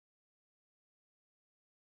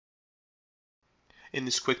In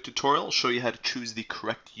this quick tutorial, I'll show you how to choose the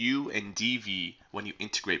correct U and dv when you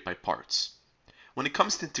integrate by parts. When it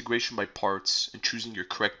comes to integration by parts and choosing your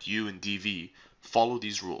correct U and dv, follow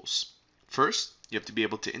these rules. First, you have to be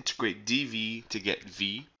able to integrate dv to get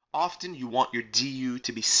v. Often you want your du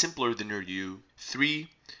to be simpler than your u. 3,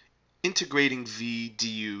 integrating v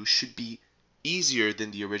du should be easier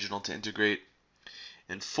than the original to integrate.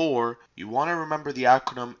 And 4, you want to remember the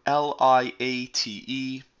acronym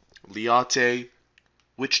LIATE, LIATE,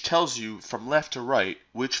 which tells you from left to right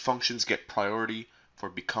which functions get priority for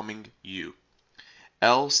becoming U.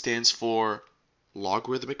 L stands for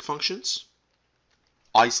logarithmic functions.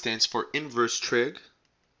 I stands for inverse trig.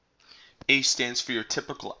 A stands for your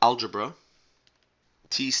typical algebra.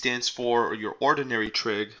 T stands for your ordinary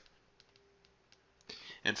trig.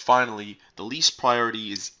 And finally, the least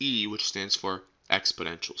priority is E, which stands for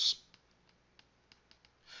exponentials.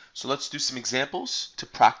 So let's do some examples to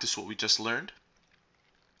practice what we just learned.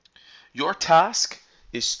 Your task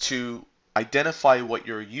is to identify what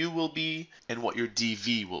your U will be and what your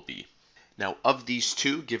dv will be. Now, of these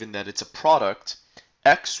two, given that it's a product,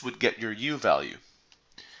 x would get your U value.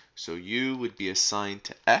 So U would be assigned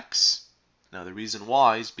to x. Now, the reason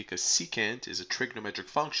why is because secant is a trigonometric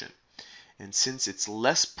function. And since it's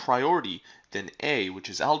less priority than A, which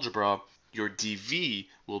is algebra, your dv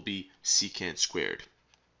will be secant squared.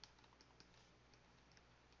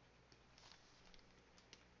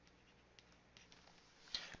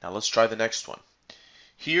 Now let's try the next one.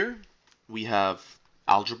 Here we have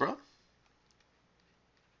algebra,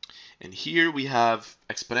 and here we have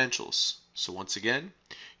exponentials. So once again,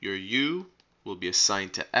 your U will be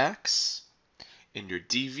assigned to x, and your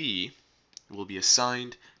dv will be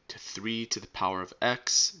assigned to 3 to the power of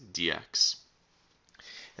x dx.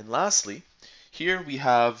 And lastly, here we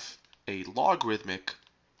have a logarithmic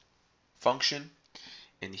function,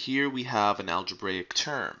 and here we have an algebraic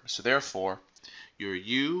term. So therefore, your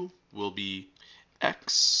U will be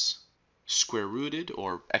x square rooted,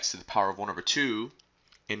 or x to the power of 1 over 2,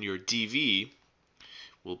 and your dv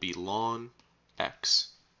will be ln x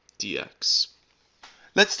dx.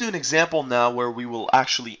 Let's do an example now where we will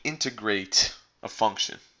actually integrate a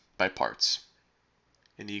function by parts.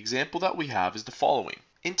 And the example that we have is the following.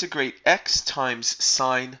 Integrate x times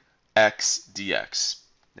sine x dx.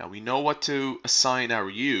 Now we know what to assign our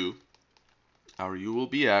U. Our U will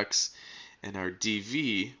be x, and our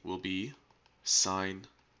dv will be sine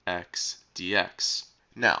x dx.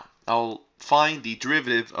 Now, I'll find the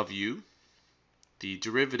derivative of U. The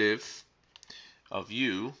derivative of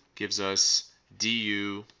U gives us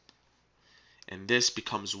du, and this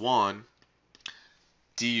becomes 1.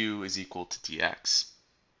 Du is equal to dx.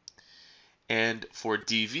 And for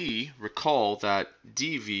dv, recall that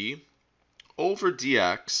dv over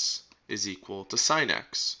dx is equal to sine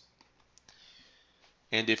x.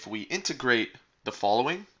 And if we integrate the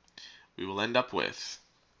following, we will end up with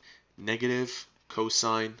negative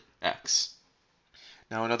cosine x.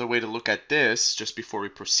 Now another way to look at this, just before we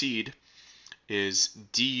proceed, is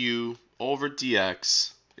du over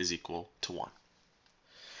dx is equal to 1.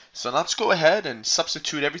 So let's go ahead and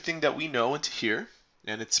substitute everything that we know into here,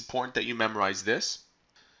 and it's important that you memorize this.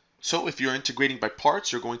 So if you're integrating by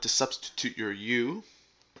parts, you're going to substitute your u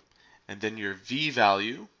and then your v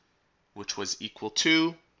value, which was equal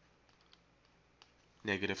to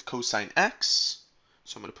negative cosine x.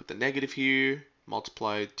 So I'm going to put the negative here,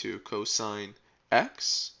 multiplied to cosine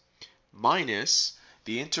x, minus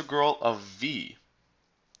the integral of v.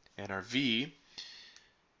 And our v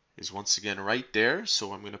is once again right there,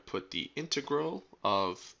 so I'm going to put the integral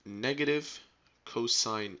of negative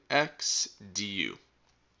cosine x du.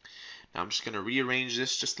 Now I'm just going to rearrange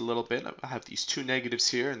this just a little bit. I have these two negatives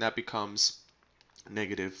here, and that becomes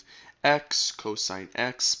negative x cosine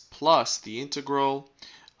x plus the integral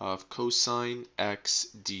of cosine x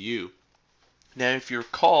du. Now if you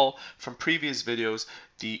recall from previous videos,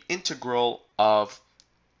 the integral of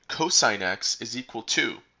cosine x is equal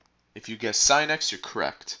to, if you guess sine x, you're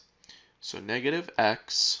correct. So negative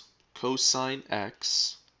x cosine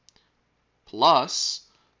x plus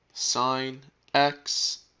sine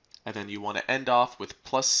x, and then you want to end off with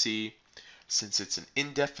plus c since it's an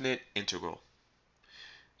indefinite integral.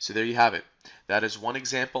 So there you have it. That is one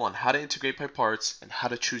example on how to integrate by parts and how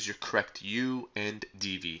to choose your correct U and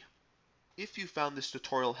dv. If you found this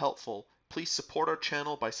tutorial helpful, please support our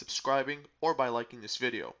channel by subscribing or by liking this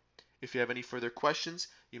video. If you have any further questions,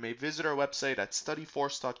 you may visit our website at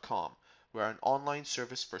studyforce.com. We are an online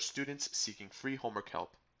service for students seeking free homework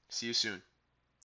help. See you soon.